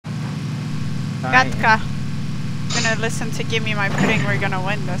Gatka. I'm gonna listen to Gimme My Pudding. We're gonna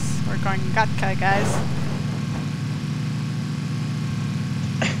win this. We're going Gatka, guys.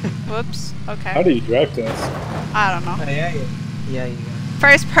 Whoops. Okay. How do you drive this? I don't know. Yeah.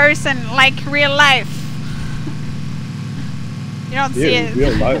 First person, like real life. You don't see it.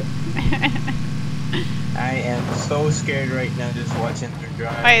 Real life. I am so scared right now just watching her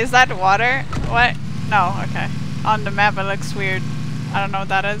drive. Wait, is that water? What? No, okay. On the map it looks weird. I don't know what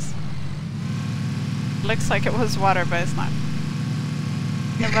that is. Looks like it was water, but it's not.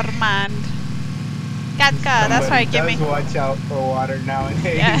 Never mind. Gatka, that's why Gimme. Watch out for water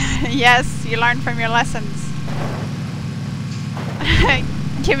nowadays. Yeah, yes, you learn from your lessons.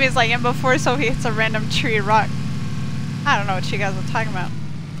 Gimmy's like, and before Sophie hits a random tree or rock. I don't know what you guys are talking about.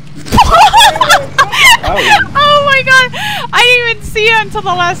 Oh my god! I didn't even see it until the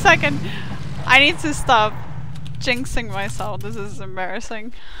last second. I need to stop jinxing myself. This is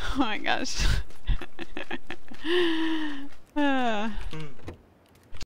embarrassing. Oh my gosh.